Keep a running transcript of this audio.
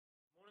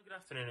Good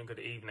afternoon and good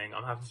evening.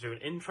 I'm having to do an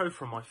intro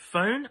from my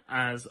phone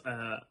as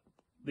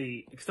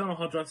the external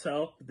hard drive set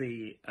up,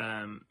 the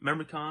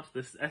memory card,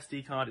 this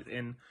SD card is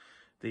in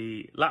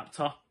the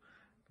laptop.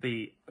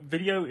 The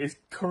video is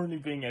currently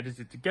being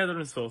edited together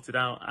and sorted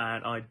out,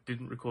 and I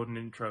didn't record an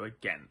intro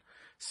again.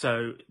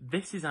 So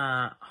this is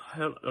our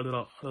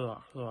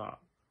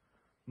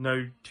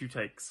no two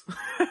takes.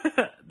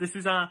 This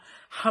is our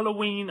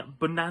Halloween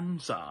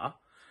Bonanza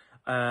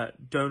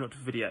donut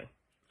video.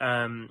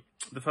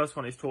 The first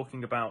one is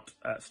talking about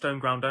stone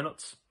ground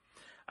donuts,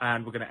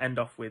 and we're going to end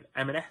off with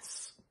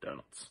M&S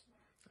donuts.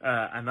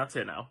 And that's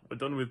it now. We're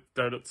done with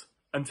donuts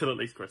until at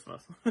least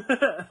Christmas.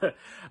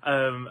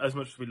 As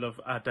much as we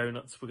love our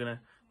donuts, we're going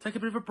to take a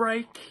bit of a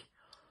break.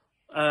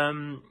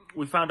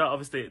 We found out,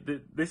 obviously,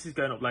 this is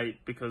going up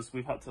late because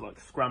we've had to like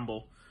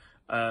scramble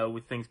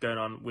with things going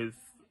on with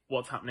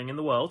what's happening in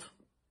the world.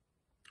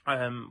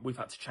 We've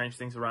had to change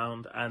things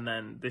around, and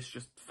then this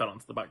just fell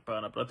onto the back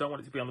burner, but I don't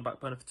want it to be on the back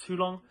burner for too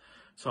long,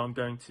 so I'm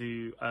going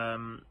to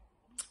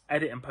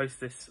edit and post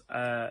this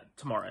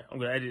tomorrow. I'm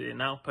going to edit it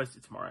now, post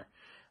it tomorrow,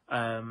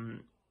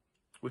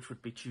 which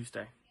would be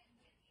Tuesday.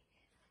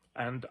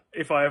 And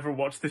if I ever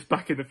watch this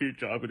back in the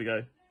future, I'm going to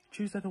go,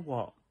 Tuesday the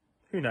what?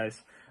 Who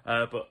knows?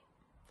 But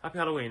happy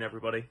Halloween,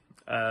 everybody.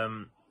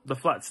 The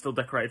flat's still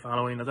decorated for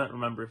Halloween. I don't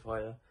remember if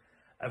I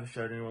ever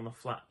showed anyone the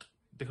flat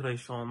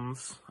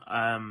decorations.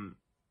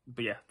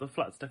 But yeah, the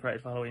flat's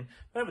decorated for Halloween.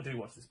 If I ever do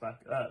watch this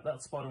back,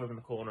 that spiderweb in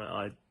the corner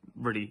I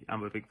really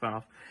am a big fan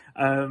of.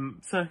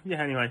 So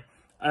yeah, anyway,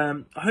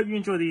 I hope you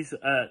enjoy these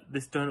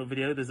this donut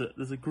video.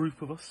 There's a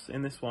group of us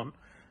in this one.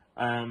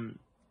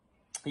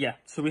 Yeah,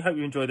 so we hope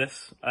you enjoy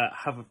this. I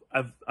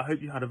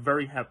hope you had a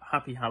very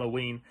happy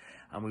Halloween,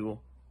 and we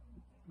will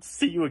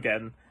see you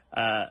again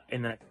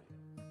in the next.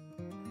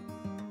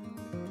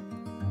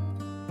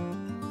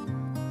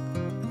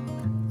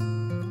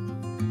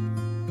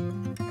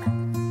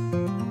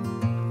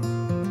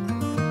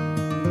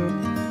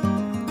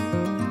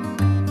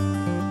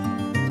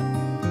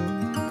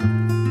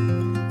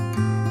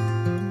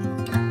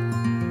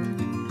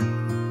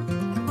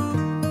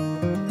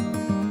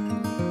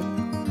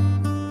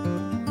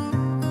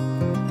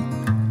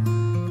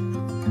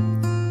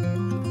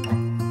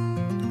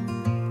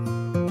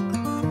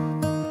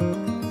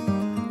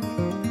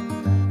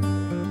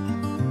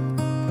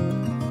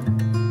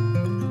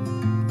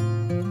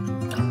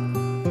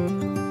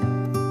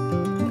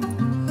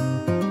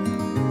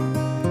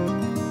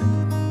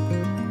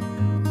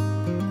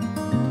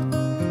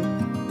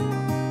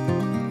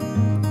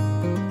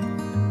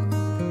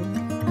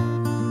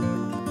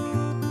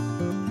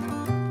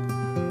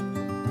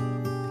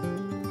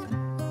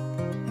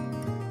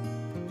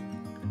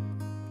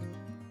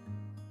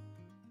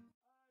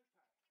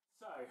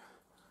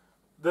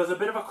 There's a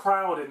bit of a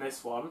crowd in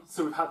this one,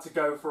 so we've had to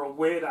go for a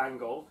weird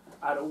angle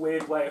and a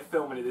weird way of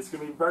filming it. It's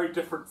going to be very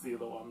different to the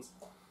other ones.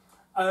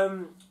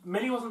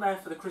 Millie wasn't there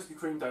for the Krispy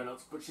Kreme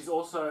donuts, but she's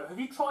also... Have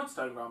you tried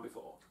Stone Ground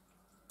before?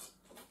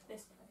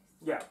 This place?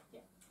 Yeah.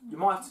 You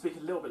might have to speak a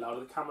little bit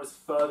louder. The camera's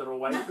further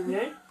away from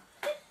you.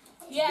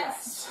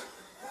 Yes.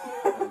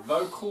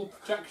 Vocal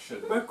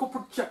projection. Vocal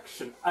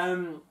projection.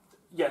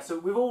 Yeah, so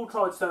we've all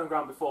tried Stone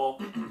Ground before.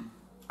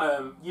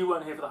 You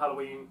weren't here for the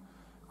Halloween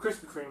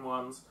Krispy Kreme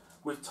ones.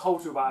 We've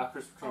told you about our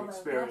Krispy Kreme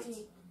experience.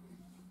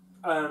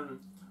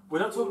 We're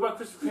not talking about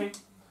Krispy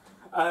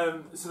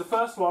Kreme. So the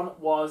first one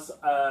was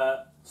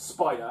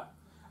Spider.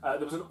 There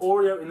was an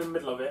Oreo in the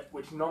middle of it,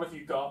 which none of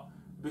you got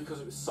because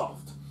it was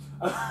soft.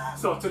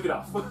 So I took it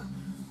off.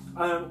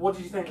 What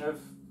did you think of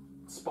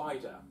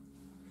Spider?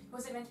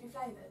 Was it meant to be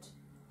flavoured?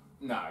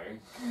 No.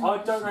 I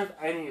don't know if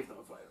any of them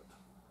are flavoured.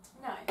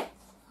 No.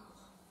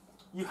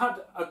 You had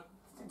a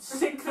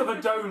sixth of a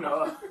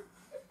donut.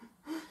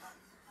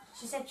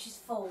 She said she's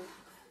full.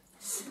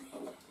 First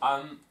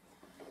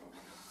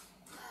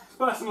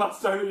and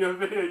last donut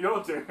video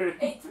you're doing.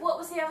 What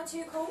was the other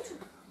two called?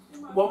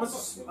 One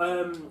was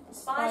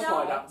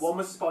Spider. One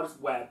was Spider's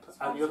Web,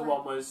 and the other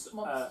one was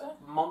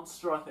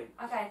Monster, I think.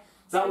 Okay.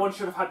 That one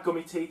should have had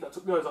gummy teeth. That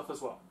took those off as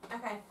well.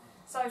 Okay.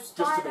 So Just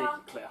to be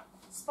clear.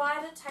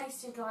 Spider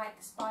tasted like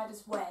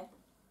Spider's Web.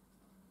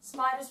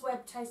 Spider's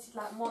Web tasted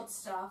like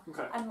Monster,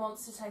 and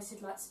Monster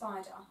tasted like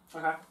Spider.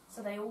 Okay.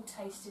 So they all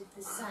tasted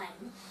the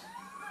same.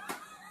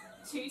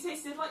 Two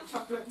tasted like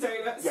chocolate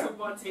donuts, and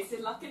one tasted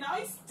like an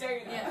iced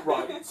donut. Yeah.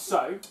 Right,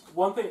 so,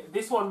 one thing,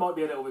 this one might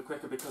be a little bit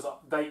quicker because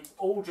they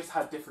all just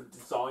had different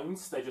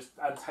designs,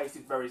 and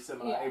tasted very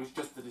similar. Yeah. It was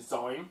just the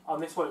design.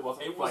 On this one it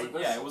wasn't flavours.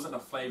 Yeah, it wasn't a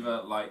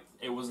flavour,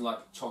 it wasn't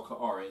like chocolate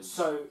orange.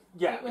 So,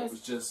 yeah. It was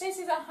just... This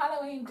is a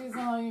Halloween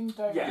design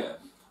donut.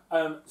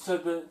 Yeah. So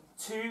the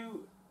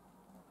two,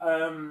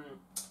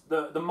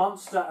 the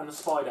Monster and the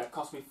Spider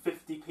cost me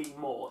 50p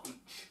more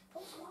each.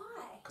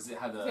 Because it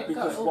had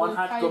because one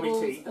had gummy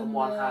teeth and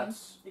one had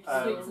sweets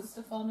and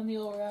stuff on, and the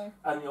Oreo.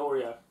 And the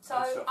Oreo. So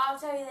I'll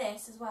tell you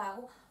this as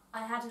well.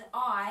 I had an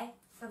eye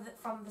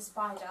from the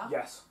Spider.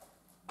 Yes.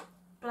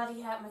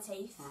 Bloody hurt my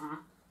teeth.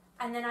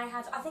 And then I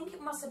think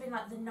it must have been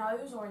like the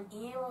nose or an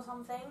ear or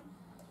something.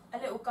 a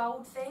little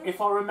gold thing.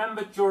 If I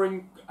remember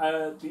during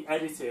the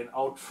editing,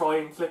 I'll try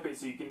and clip it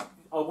so you can.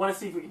 I want to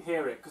see if we can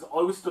hear it because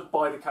I was stood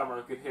by the camera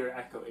and could hear it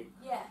echoing.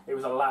 Yeah. It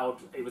was a loud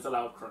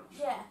crunch.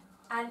 Yeah.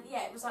 And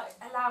yeah, it was like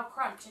a loud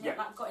crunch, and Yeah. it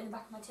like got in the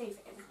back of my teeth.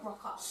 It was rock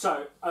up.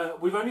 So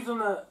we've only done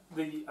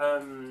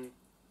the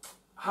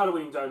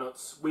Halloween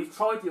donuts. We've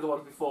tried the other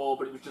ones before,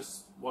 but it was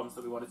just ones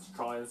that we wanted to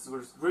try. And so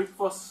there's a group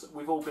of us.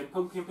 We've all been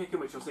pumpkin picking,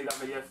 which you'll see that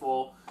video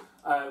for.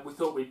 We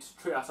thought we'd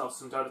treat ourselves to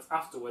some donuts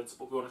afterwards,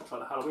 but we wanted to try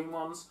the Halloween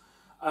ones.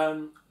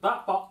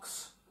 That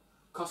box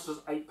cost us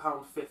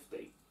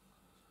 £8.50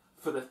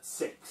 for the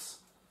 6.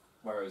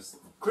 Whereas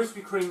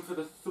Krispy Kreme for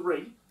the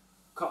 3,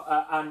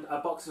 and a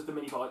box of the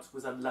mini bites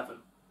was 11.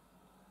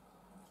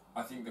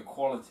 I think the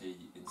quality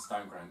in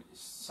Stone Ground is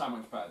so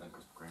much better than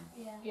Krispy Kreme.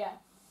 Yeah. Yeah,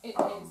 it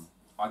is.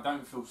 I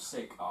don't feel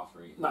sick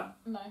after eating. No.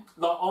 No.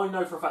 Like, I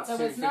know for a fact, There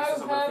as soon was as no we finish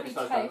this, I'm going to finish herby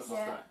those donuts taste. off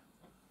Yeah. today.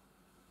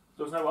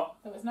 There was no what?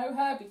 There was no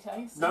herby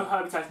taste. No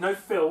herby taste, no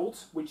filled,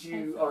 which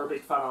you No are a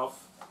big fan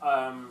of.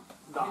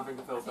 Not having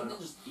the I filled think they're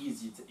donuts. just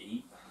easier to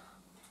eat.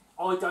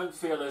 I don't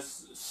feel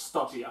as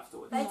stodgy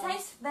afterwards. They No.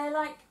 taste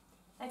like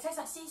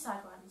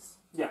seaside ones.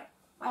 Yeah.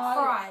 Like I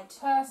fried.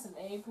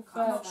 personally I'm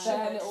prefer not sure.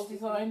 their little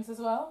designs as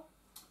well.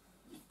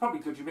 It's probably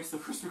good you missed the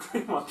Krispy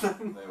Kreme one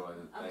then. They were.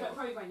 I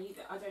probably won't eat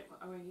it. I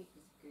won't eat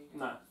Krispy Kreme.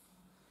 No.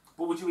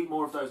 But would you eat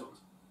more of those ones?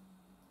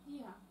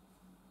 Yeah.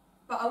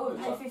 But I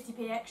wouldn't pay Okay.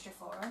 50p extra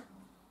for them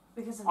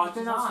because of the I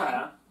think that's design.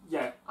 fair.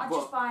 Yeah. I'd well,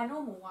 just buy a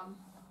normal one.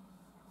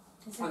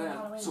 Instead of okay.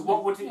 Halloween. So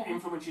what would it Yeah.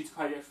 influence you to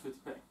pay the extra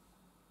 50p?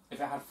 If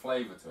it had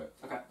flavour to it.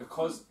 Okay.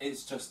 Because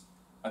it's just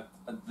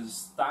the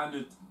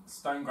standard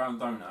Stone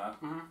Ground donut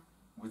Mm-hmm.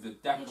 with the You're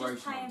decoration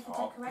just paying on for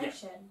top.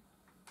 decoration,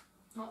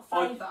 not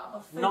I- flavour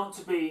or food. Not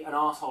to be an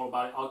arsehole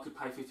about it, I could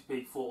pay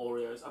 50p for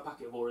Oreos, a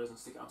packet of Oreos and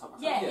stick it on top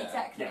of my Yeah, Yeah.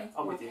 exactly. Yeah,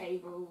 I'm with you.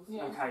 Cables.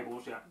 Yeah. And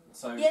cables, yeah.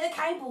 So Yeah, the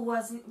cable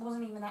wasn't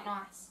even that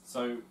nice.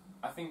 So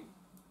I think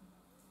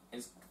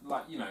it's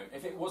like, you know,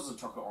 if it was a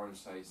chocolate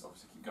orange taste,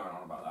 obviously keep going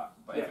on about that.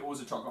 But if Yeah. it was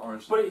a chocolate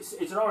orange But taste,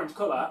 it's an orange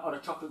colour on a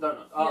chocolate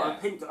donut. Yeah.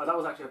 A pink. That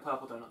was actually a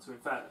purple donut. So in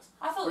fairness,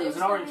 I thought But it was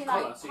an going to orange be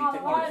colour, like so you'd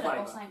think violet more or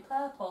flavour. something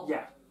purple.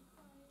 yeah.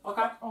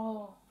 Okay.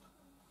 Oh.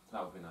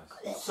 that would be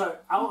nice. So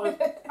out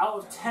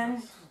of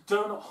 10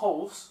 donut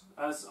holes,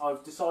 as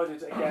I've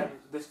decided again,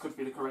 this could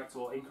be the correct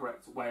or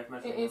incorrect way of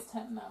measuring It is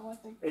 10 now, I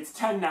think. It's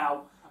 10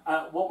 now.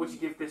 What would you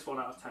give this one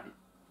out of 10?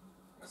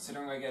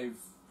 Considering I gave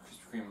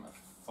Krispy Kreme a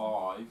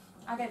 5,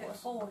 I gave it a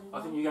 4.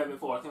 I think you gave it a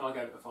 4. I think I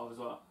gave it a 5 as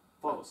well.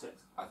 5 or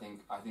 6. I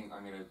think I'm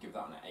going to give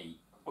that one an 8.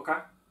 Okay.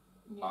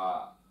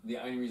 Yeah. The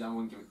only reason I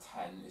wouldn't give it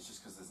 10 is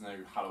just because there's no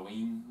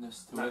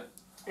Halloweenness to No. it.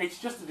 It's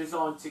just a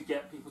design to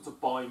get people to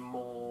buy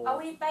more. Are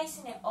we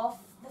basing it off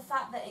the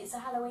fact that it's a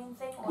Halloween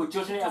thing? Or We're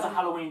judging it as a donut?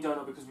 Halloween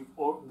donut because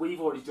we've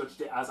already judged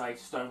it as a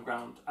Stone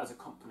Ground as a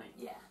company.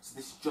 Yeah. So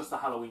this is just the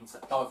Halloween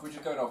section. Oh, if we're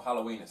just going off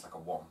Halloween, it's like a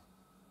 1.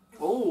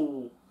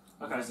 Oh.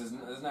 Okay. Because there's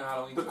no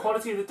Halloween The to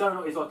quality of the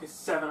donut is like a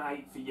 7,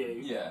 8 for you. it.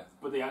 Yeah.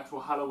 But the actual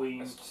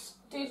Halloween. It's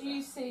just, Did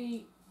you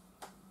see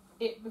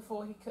it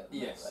before he cut them?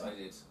 yes, I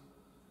did.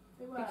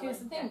 Because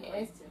the thing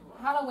is,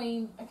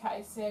 Halloween,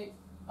 okay, so,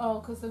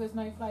 because there was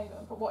no flavour,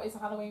 but what is a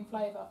Halloween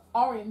flavour?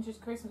 Orange is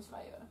Christmas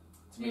flavour.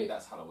 To me,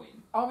 that's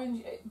Halloween.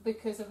 Orange,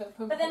 because of the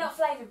pumpkin. But they're not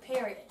flavoured,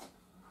 period.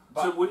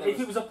 So But if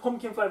it was a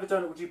pumpkin flavoured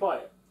donut, would you buy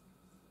it?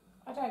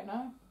 I don't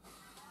know.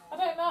 I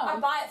don't know. I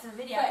buy it for the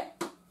video.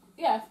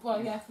 Yeah,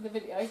 well, yeah, for the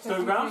video.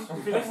 Stone Ground,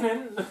 if you're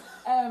listening.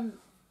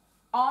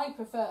 I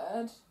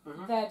preferred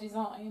Mhm. their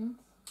designs,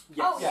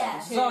 Yes. Oh, yeah.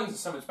 the designs are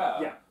so much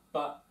better. Yeah.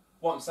 But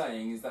what I'm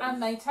saying is that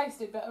and they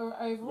tasted better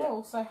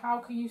overall. So how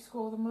can you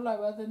score them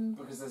lower than?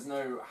 because there's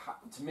no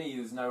to me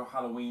there's no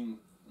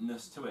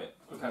Halloweenness to it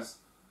because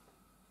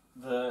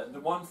the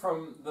one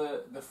from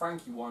the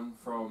Frankie one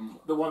from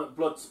The one that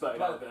blood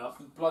spurted out a bit off.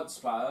 Blood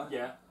Splatter,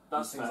 Yeah,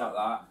 that's things fair. like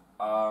that.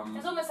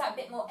 There's almost like a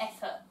bit more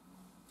effort.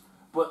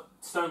 But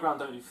Stone Ground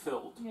don't do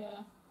filled. Yeah.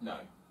 No,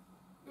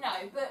 No,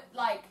 but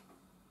like,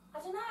 I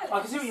don't know. I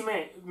can see what you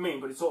mean,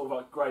 but it's sort of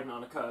like grading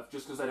on a curve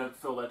just because they don't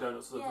fill their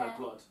donuts so there's Yeah. no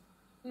blood.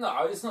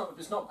 no, it's not.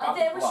 It's not bad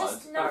There was blood.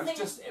 just It nothing- was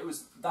just it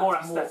was that's More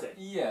aesthetic.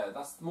 Yeah,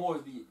 that's more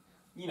of the.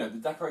 You know, the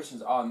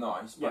decorations are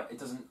nice, but Yeah. it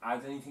doesn't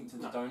add anything to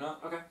the No.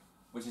 donut. Okay.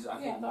 Which is, I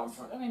Yeah, think, what I'm that's.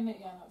 trying. I mean,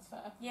 yeah, that's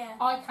fair. Yeah.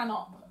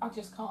 I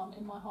just can't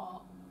in my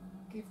heart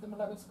give them a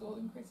lower score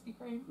than Krispy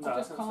Kreme. No, I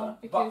just that's can't fair.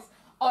 because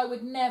I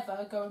would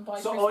never go and buy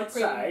So Krispy I'd Kreme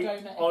say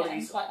donut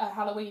Ollie's- again, like a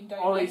Halloween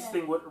donut. Ollie's Yeah.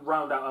 thing would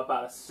round out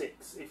about a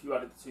 6 if you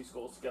added the two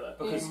scores together.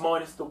 Because Yeah.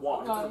 minus the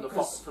 1 Guys. from the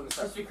Because from the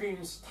second. Krispy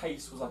Kreme's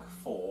taste was like a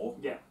 4,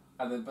 Yeah.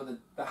 and then but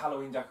the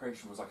Halloween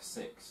decoration was like a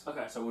 6.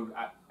 Okay. So we would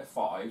add a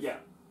 5. Yeah.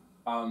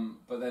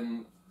 But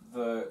then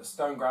the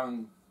Stone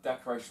Ground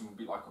decoration would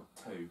be like a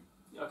 2,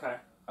 Okay.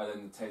 and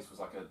then the taste was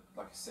like a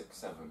 6,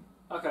 7.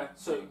 Okay.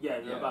 So yeah,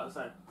 they're Yeah. about the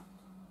same.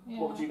 Yeah.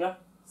 What would you go?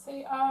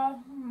 See,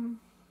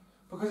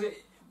 Because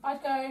it.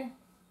 I'd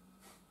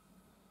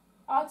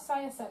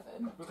say a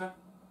 7. Okay.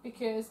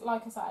 Because,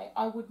 like I say,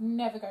 I would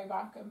never go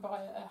back and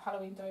buy a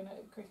Halloween donut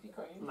at Krispy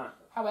Kreme. No.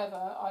 However,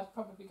 I'd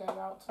probably go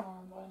out tomorrow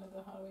and buy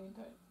another Halloween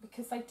donut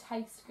because they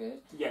taste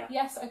good. Yeah.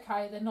 Yes,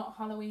 okay, they're not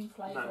Halloween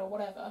flavour No. or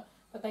whatever,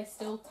 but they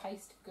still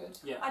taste good.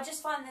 Yeah. I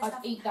just find there's I'd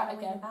nothing eat that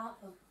Halloween again.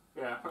 about them.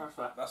 Yeah, that's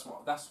fair. That's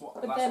what.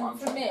 But that's then what I'm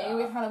for trying to me, get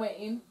with at.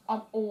 Halloween,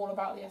 I'm all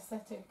about the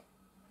aesthetic.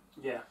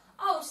 Yeah.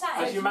 Oh,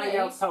 same. As you for may me, be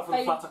able to tell from the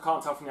they- flat, I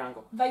can't tell from the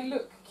angle. They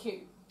look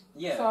cute.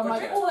 Yeah. So I'm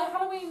like, gotcha. oh, they're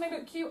Halloween, they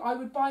look cute. I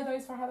would buy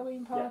those for a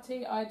Halloween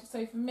party.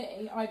 So for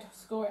me, I'd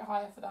score it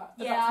higher for that.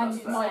 But Yeah, I that's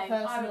do the my same. I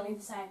personal. would be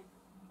the same.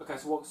 Okay,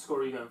 so what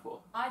score are you going for?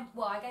 I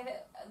gave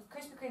it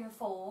Krispy Kreme a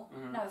 4.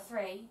 Mhm. No,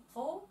 3.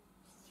 4.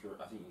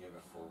 I think you gave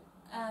it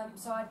a 4.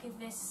 So I'd give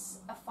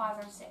this a 5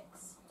 or a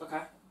 6.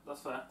 Okay,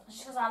 that's fair.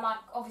 Just because I like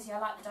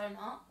the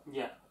donut,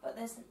 Yeah. but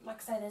there's, like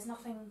I say, there's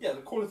nothing Yeah,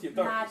 the quality of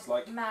mad, donuts is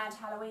like. mad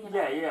Halloween about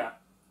Yeah, it. yeah.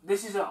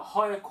 This is a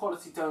higher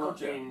quality donut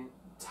Gotcha. in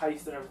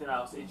taste and everything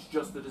else. It's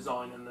just the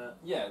design and the...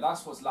 Yeah,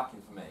 that's what's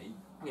lacking for me.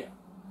 Yeah.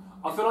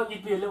 I feel like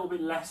you'd be a little bit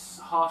less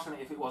harsh on it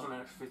if it wasn't an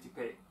extra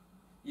 50p.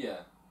 Yeah.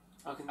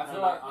 I think that's fair.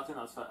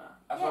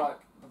 I feel Yeah. like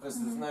because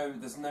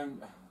there's no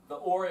the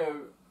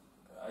Oreo.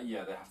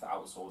 Yeah, they have to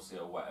outsource it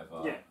or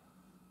whatever. Yeah.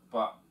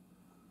 But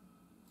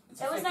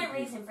it's a There was no 50p.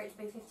 reason for it to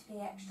be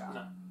 50p extra.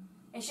 No.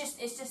 It's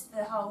just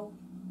the whole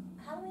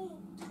Halloween.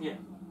 Yeah.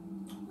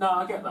 No,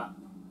 I get that.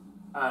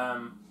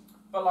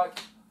 But like,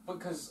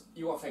 because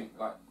you got to think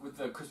like with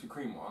the Krispy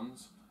Kreme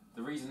ones,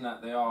 the reason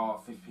that they are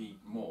 50p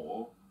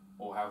more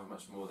or however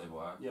much more they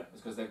were, Yeah.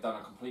 is because they've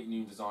done a complete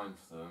new design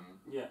for them.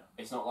 Yeah.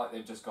 It's not like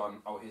they've just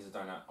gone, oh, here's a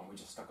donut and we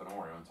just stuck an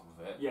Oreo on top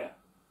of it. Yeah.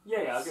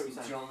 Yeah, yeah, I get what you're Do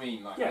saying. you know what I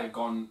mean? Like Yeah. they've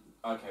gone,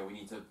 okay, we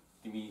need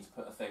to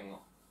put a thing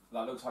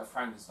that looks like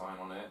Frankenstein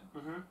on it,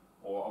 Mm-hmm.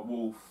 or a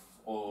wolf,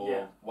 or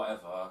Yeah.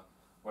 whatever.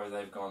 Where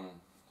they've gone,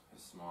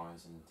 here's some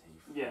eyes and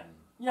teeth. Yeah. and-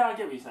 Yeah, I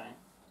get what you're saying.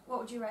 What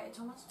would you rate it,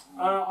 Thomas?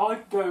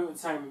 I'd go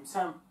with the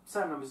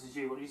same numbers as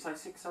you. What did you say,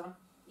 6, 7?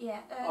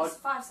 Yeah, it's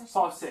 5, 6.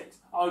 5, 6.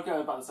 I would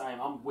go about the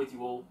same. I'm with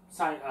you all.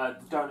 Same, the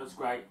donut's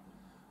great,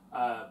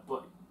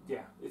 but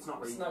yeah, it's not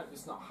really...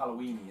 It's not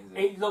Halloweeny, is it?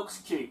 It looks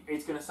cute.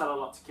 It's going to sell a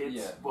lot to kids,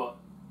 Yeah. but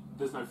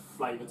there's no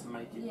flavour to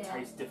make it Yeah.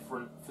 taste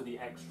different for the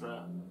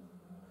extra.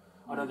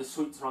 I know the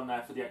sweets are on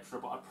there for the extra,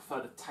 but I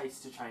prefer the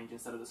taste to change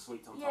instead of the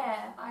sweets on top.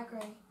 Yeah, I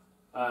agree.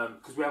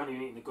 Because we haven't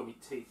even eaten the gummy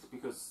teeth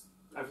because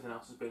everything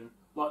else has been...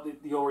 Like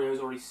the Oreo's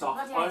already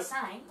soft. Bloody hell,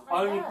 same.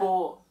 I only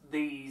bought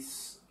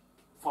these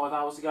 5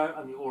 hours ago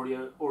and the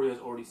Oreo's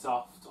already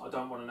soft. I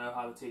don't want to know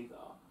how the teeth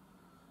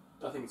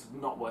are. I think it's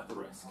not worth the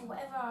risk.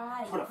 Whatever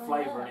I Put a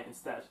flavour in it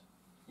instead.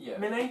 Yeah.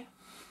 Millie?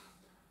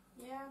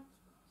 Yeah,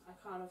 I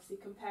can't obviously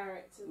compare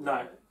it to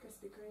No. the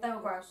Krispy Kreme. They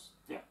were gross.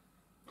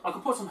 I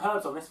could put some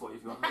herbs on this for you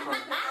if you want.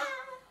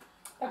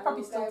 They I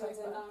probably will still go taste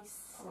with a better. nice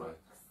Probably.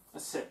 6. A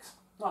 6.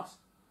 Nice.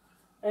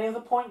 Any other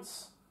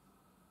points?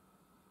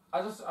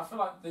 I feel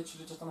like they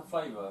should have just done a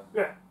flavour.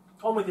 Yeah.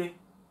 On with you.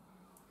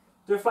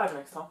 Do a flavour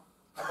next time.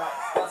 And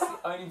that's the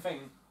only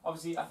thing.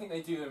 Obviously, I think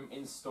they do them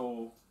in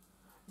store.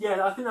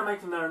 Yeah, I think they make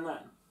them there and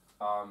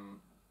then.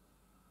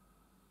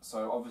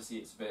 So obviously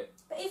it's a bit.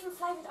 But even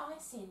flavoured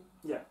icing.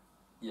 Yeah.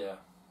 Yeah.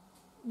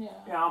 Yeah,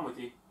 I'm with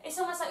you. It's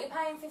almost like you're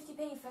paying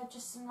 50p for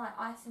just some like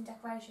icing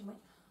decoration, which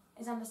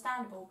is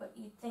understandable, but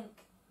you'd think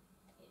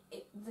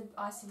the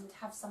icing would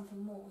have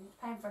something more. You're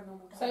paying for a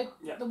normal donut. So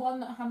Yeah. the one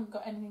that hadn't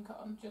got anything cut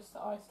on, just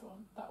the iced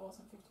one, that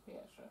wasn't 50p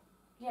extra.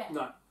 Yeah.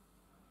 No.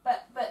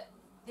 But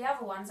the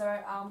other ones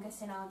are, I'm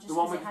guessing, are just The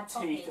one because with it had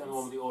the teeth toppings. and the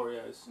one with the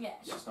Oreos. Yeah.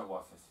 It's just not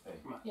worth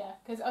 50p. Yeah,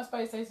 because I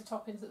suppose those are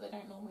toppings that they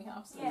don't normally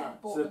have. So Yeah. they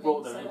bought So they them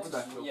brought in, them in so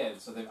special. Yeah,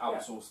 so they've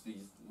outsourced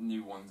these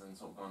new ones and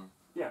sort of gone.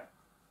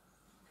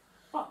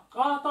 But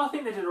I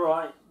think they did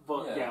alright,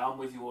 but Yeah. yeah, I'm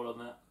with you all on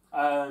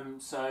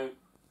that. So,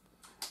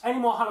 any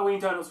more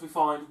Halloween donuts we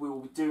find, we will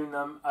be doing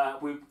them.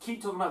 We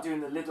keep talking about doing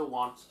the little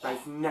one.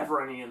 There's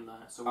never any in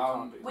there, so we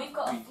can't do that. We've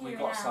got a few We've in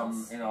got some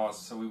ours. in ours,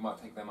 so we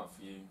might pick them up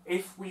for you.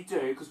 If we do,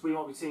 because we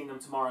might be seeing them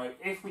tomorrow,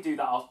 if we do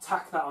that, I'll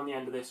tack that on the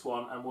end of this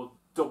one, and we'll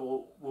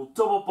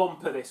double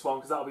bumper this one,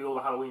 because that'll be all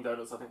the Halloween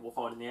donuts I think we'll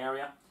find in the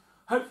area.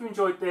 Hope you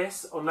enjoyed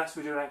this, unless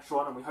we do an extra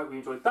one, and we hope you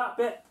enjoyed that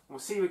bit, and we'll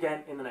see you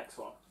again in the next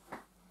one.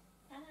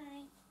 Bye.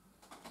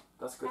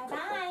 That's good.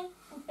 Bye.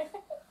 Bye.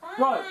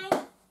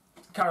 Right.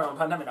 Carry on,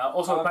 Pandemic now.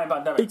 Also, we're playing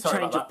Pandemic. Big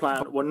change of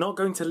plan. We're not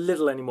going to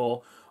Lidl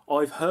anymore.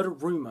 I've heard a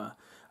rumour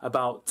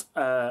about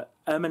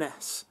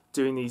M&S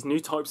doing these new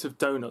types of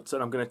donuts,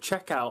 and I'm going to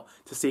check out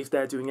to see if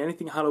they're doing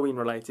anything Halloween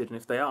related, and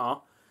if they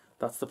are,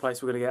 that's the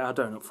place we're going to get our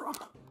donut from.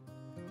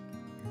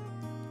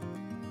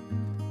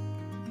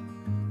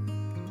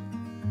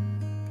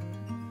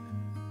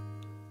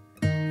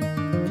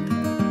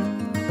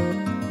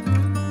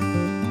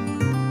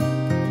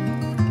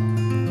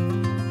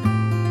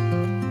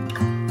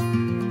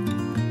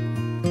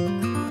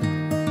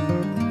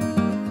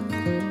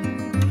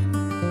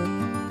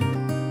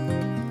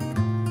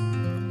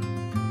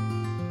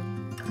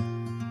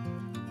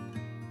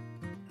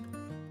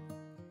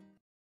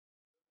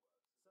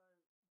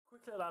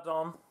 Quick little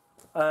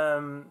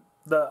add-on.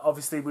 That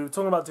obviously we were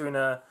talking about doing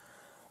a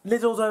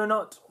Lidl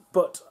donut.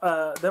 But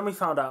then we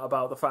found out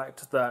about the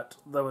fact that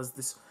there was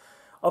this...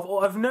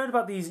 I've known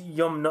about these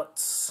yum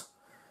nuts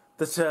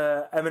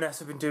that M&S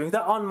have been doing.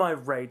 They're on my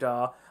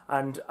radar,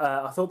 and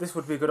I thought this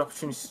would be a good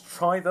opportunity to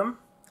try them.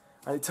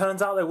 And it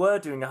turns out they were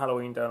doing a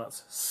Halloween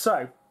donuts.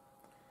 So,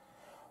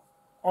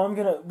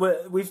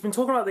 we've been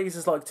talking about these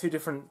as like two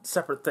different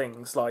separate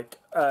things, like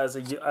as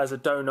a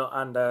donut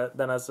and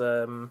then as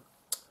a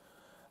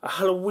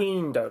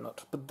Halloween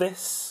donut. But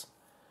this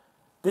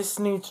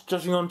needs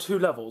judging on two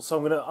levels. So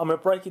I'm gonna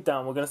break it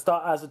down. We're gonna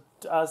start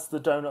as the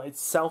donut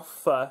itself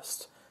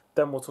first.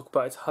 Then we'll talk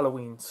about its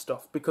Halloween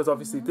stuff, because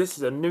obviously this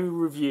is a new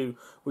review.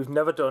 We've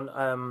never done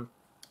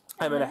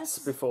M&S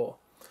before.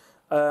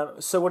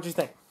 So what do you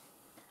think?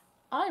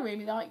 I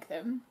really like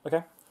them.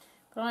 Okay.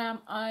 But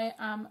I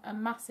am a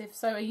massive...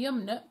 So a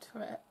yum nut,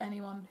 for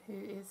anyone who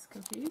is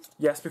confused.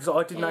 Yes, because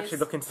I didn't actually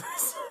look into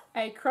this.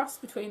 A cross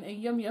between a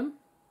yum yum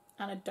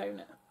and a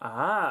donut.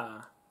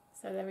 Ah.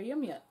 So they're a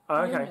yum yum.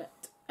 Okay.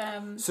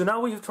 So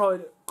now we've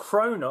tried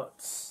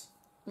Cronuts.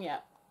 Yeah.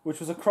 Which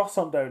was a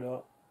croissant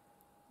donut.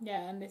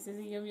 Yeah, and this is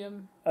a yum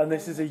yum. And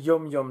this is a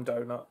yum yum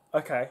donut.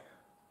 Okay.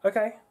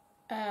 Okay.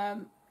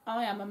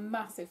 I am a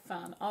massive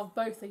fan of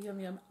both a yum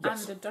yum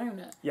and a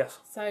donut. Yes.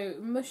 So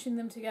mushing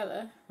them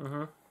together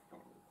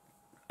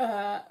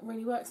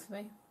really works for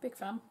me. Big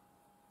fan.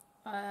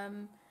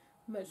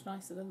 Much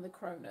nicer than the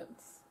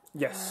Cronuts.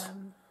 Yes.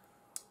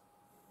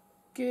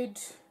 Good.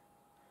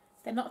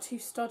 They're not too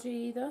stodgy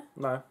either.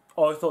 No.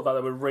 I thought that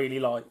they were really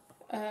light.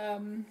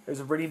 It was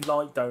a really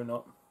light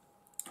donut.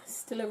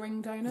 Still a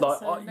ring donut, like,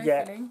 so no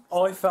filling.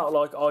 I felt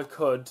like I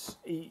could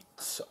eat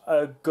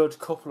a good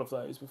couple of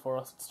those before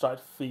I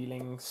started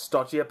feeling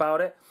stodgy about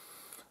it.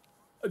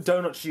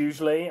 Donuts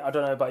usually, I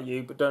don't know about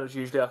you, but donuts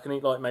usually I can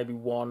eat like maybe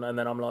one and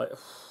then I'm like...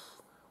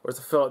 Whereas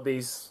I feel like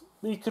these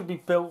could be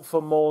built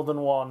for more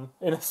than one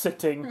in a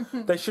sitting.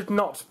 They should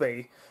not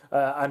be.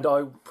 And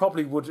I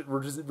probably would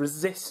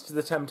resist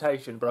the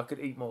temptation, but I could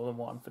eat more than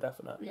one for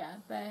definite. Yeah,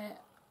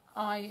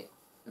 I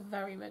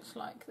very much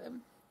like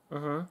them.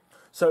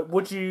 So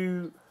would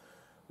you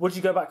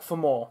go back for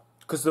more?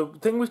 Because the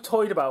thing we've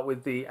toyed about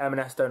with the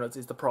M&S donuts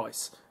is the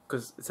price,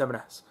 because it's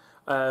M&S.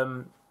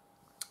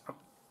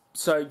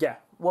 So yeah,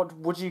 what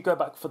would you go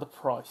back for the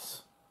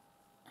price?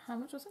 How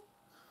much was it?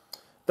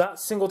 That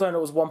single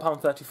donut was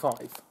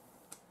 £1.35.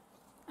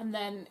 And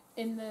then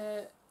in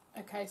the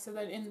so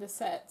then in the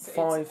sets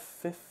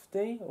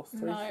 £5.50 or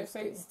 £3.50? No, so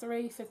it's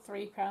 3 for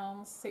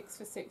 £3, 6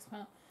 for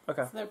 £6.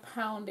 Okay. So they're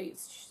 £1 each,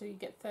 so you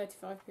get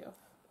 35p off.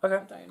 Okay. A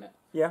donut.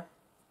 Yeah.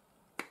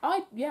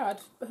 I'd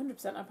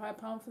 100% I'd pay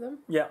 £1 for them.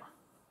 Yeah,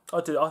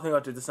 I think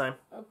I'd do the same.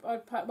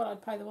 I'd pay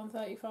the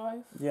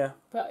 £1.35. Yeah.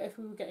 But if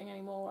we were getting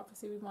any more,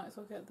 obviously we might as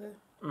well get the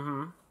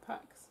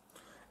packs.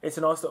 It's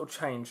a nice little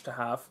change to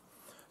have.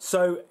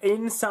 So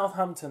in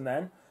Southampton,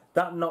 then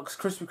that knocks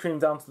Krispy Kreme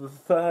down to the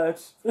third.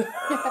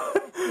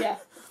 Yeah,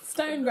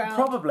 Stone Ground.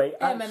 Probably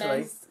M&S,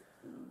 actually.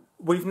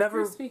 We've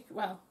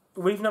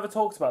never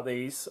talked about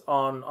these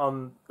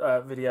on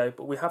video,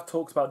 but we have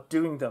talked about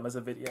doing them as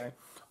a video.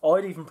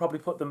 I'd even probably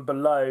put them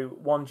below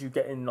ones you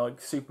get in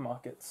like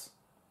supermarkets.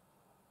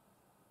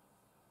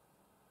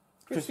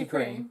 Krispy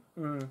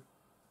Kreme.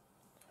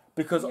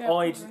 Because yeah,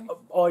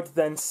 I'd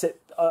then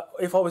sit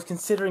if I was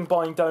considering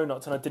buying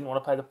donuts and I didn't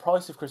want to pay the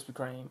price of Krispy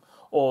Kreme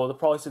or the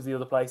price of the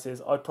other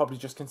places, I'd probably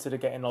just consider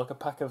getting like a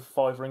pack of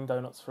 5 ring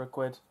donuts for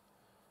 £1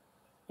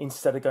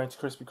 instead of going to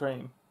Krispy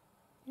Kreme.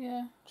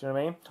 Yeah. Do you know what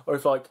I mean? Or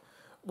if like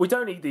we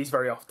don't eat these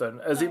very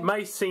often, as it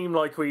may seem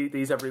like we eat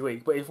these every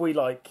week, but if we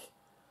like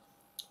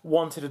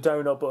wanted a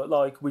donut but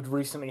like we'd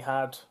recently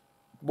had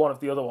one of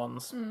the other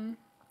ones and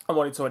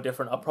wanted something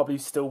different, I probably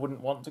still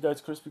wouldn't want to go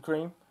to Krispy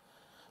Kreme.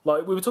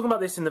 Like, we were talking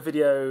about this in the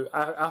video,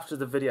 after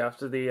the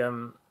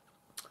Krispy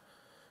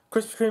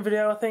Kreme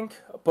video, I think,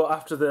 but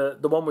after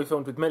the one we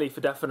filmed with Millie for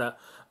definite,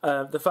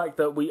 the fact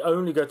that we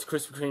only go to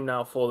Krispy Kreme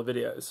now for the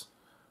videos,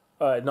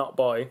 not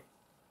by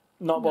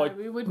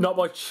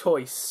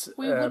choice,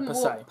 we wouldn't per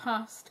walk se.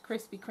 past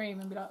Krispy Kreme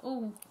and be like,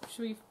 oh,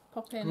 should we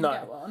pop in and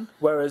get one?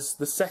 Whereas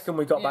the second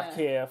we got back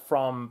here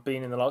from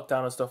being in the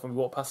lockdown and stuff, and we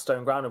walked past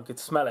Stone Ground and we could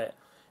smell it,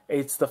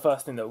 it's the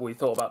first thing that we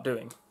thought about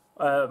doing.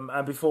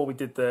 And before we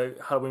did the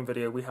Halloween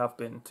video, we have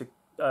been to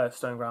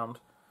Stone Ground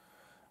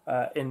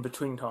in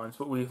between times,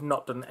 but we've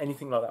not done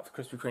anything like that for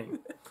Krispy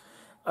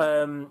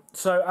Kreme.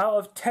 So out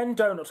of 10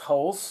 donut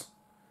holes...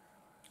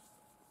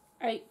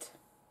 8.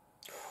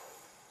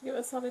 Give it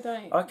a solid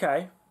 8.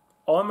 Okay.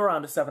 I'm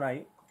around a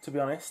 7-8, to be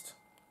honest.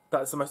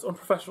 That's the most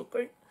unprofessional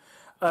thing.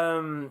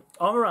 I'm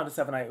around a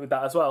 7-8 with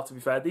that as well, to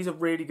be fair. These are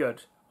really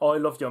good. I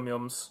love Yum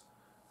Yums.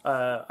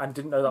 And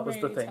didn't know that was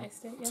the thing.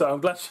 Tasty, yeah. So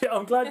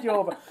I'm glad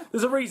you're...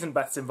 There's a reason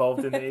Beth's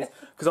involved in these,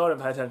 because I don't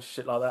pay attention to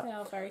shit like that. They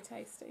are very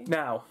tasty.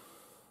 Now,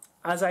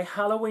 as a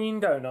Halloween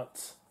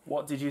donut,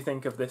 what did you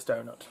think of this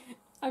donut?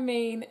 I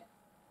mean,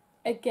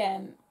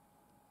 again,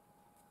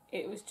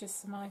 it was just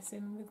some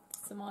icing with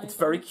some icing. It's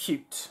very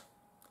cute.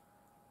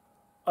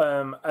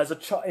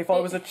 If I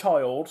was a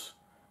child,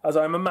 as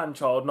I'm a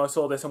man-child, and I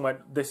saw this and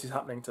went, this is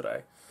happening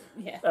today.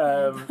 Yeah.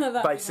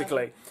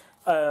 Basically.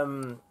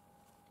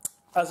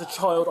 as a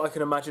child, I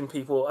can imagine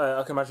people.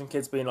 I can imagine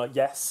kids being like,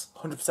 "Yes,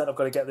 100%, I've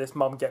got to get this.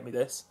 Mum, get me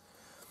this."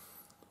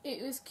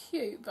 It was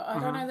cute, but I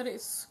don't know that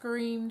it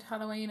screamed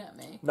Halloween at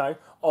me. No,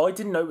 I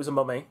didn't know it was a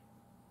mummy.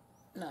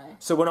 No.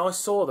 So when I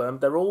saw them,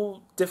 they're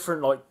all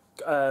different, like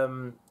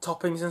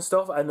toppings and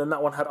stuff, and then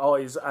that one had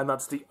eyes, and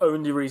that's the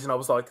only reason I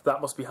was like,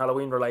 "That must be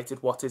Halloween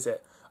related. What is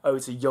it? Oh,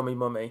 it's a yummy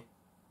mummy."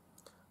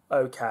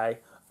 Okay.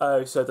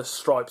 Oh, so the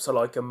stripes are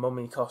like a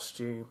mummy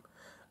costume.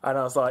 And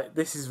I was like,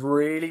 this is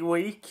really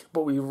weak,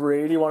 but we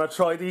really want to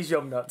try these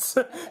yum nuts.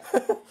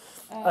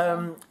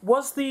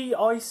 Was the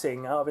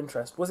icing, out of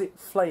interest, was it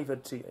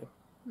flavoured to you?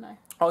 No.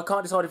 I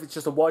can't decide if it's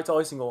just a white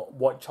icing or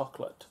white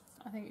chocolate.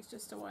 I think it's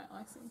just a white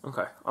icing.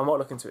 Okay, I might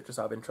look into it just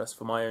out of interest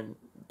for my own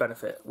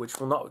benefit, which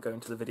will not go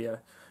into the video,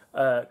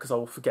 because I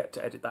will forget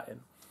to edit that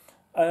in.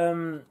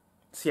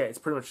 So yeah, it's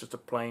pretty much just a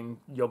plain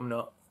yum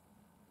nut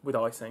with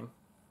icing.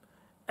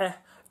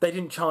 They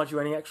didn't charge you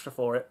any extra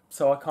for it,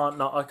 so I can't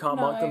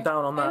mark them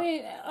down on that. I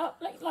mean,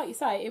 like you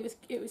say,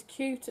 it was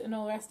cute and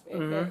all the rest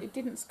of it, but it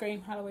didn't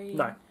scream Halloween.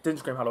 No, didn't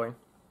scream Halloween.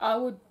 I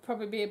would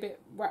probably be a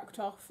bit whacked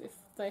off if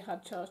they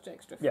had charged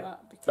extra for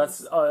that. Because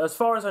that's as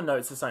far as I know,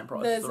 it's the same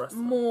price as the rest.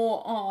 There's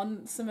more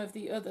on some of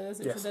the others,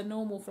 which are the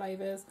normal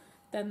flavours,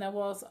 than there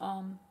was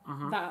on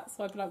that.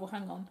 So I'd be like, well,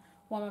 hang on,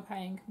 why am I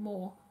paying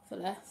more for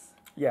less?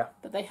 Yeah.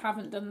 But they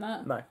haven't done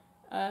that. No.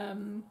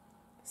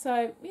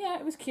 So yeah,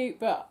 it was cute,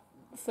 but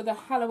for the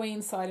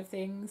Halloween side of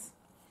things,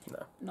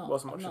 no,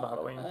 wasn't much of a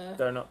Halloween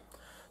donut.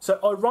 So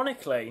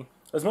ironically,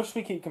 as much as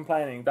we keep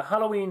complaining, the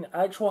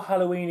actual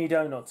Halloweeny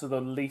donuts are the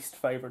least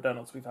favourite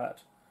donuts we've had.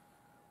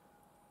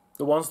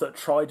 The ones that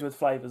tried with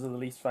flavours are the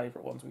least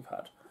favourite ones we've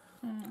had.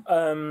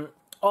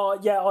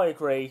 Yeah, I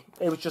agree.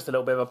 It was just a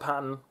little bit of a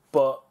pattern,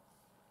 but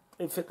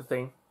it fit the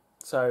theme,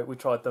 so we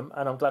tried them,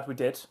 and I'm glad we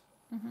did.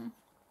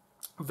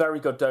 Very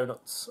good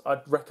donuts.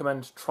 I'd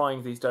recommend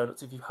trying these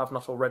donuts if you have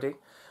not already,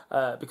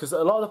 because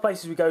a lot of the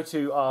places we go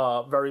to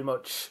are very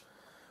much,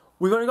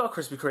 we've only got a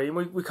Krispy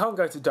Kreme, we can't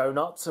go to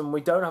Donuts, and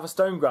we don't have a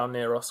Stone Ground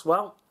near us.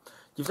 Well,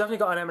 you've definitely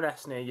got an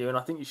M&S near you, and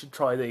I think you should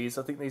try these.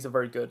 I think these are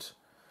very good.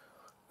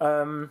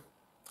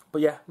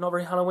 But yeah, not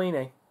very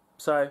Halloweeny.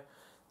 So,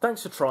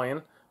 thanks for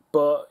trying,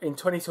 but in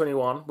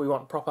 2021, we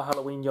want proper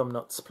Halloween yum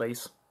nuts,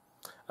 please.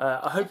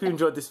 I hope you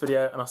enjoyed this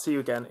video, and I'll see you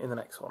again in the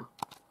next one.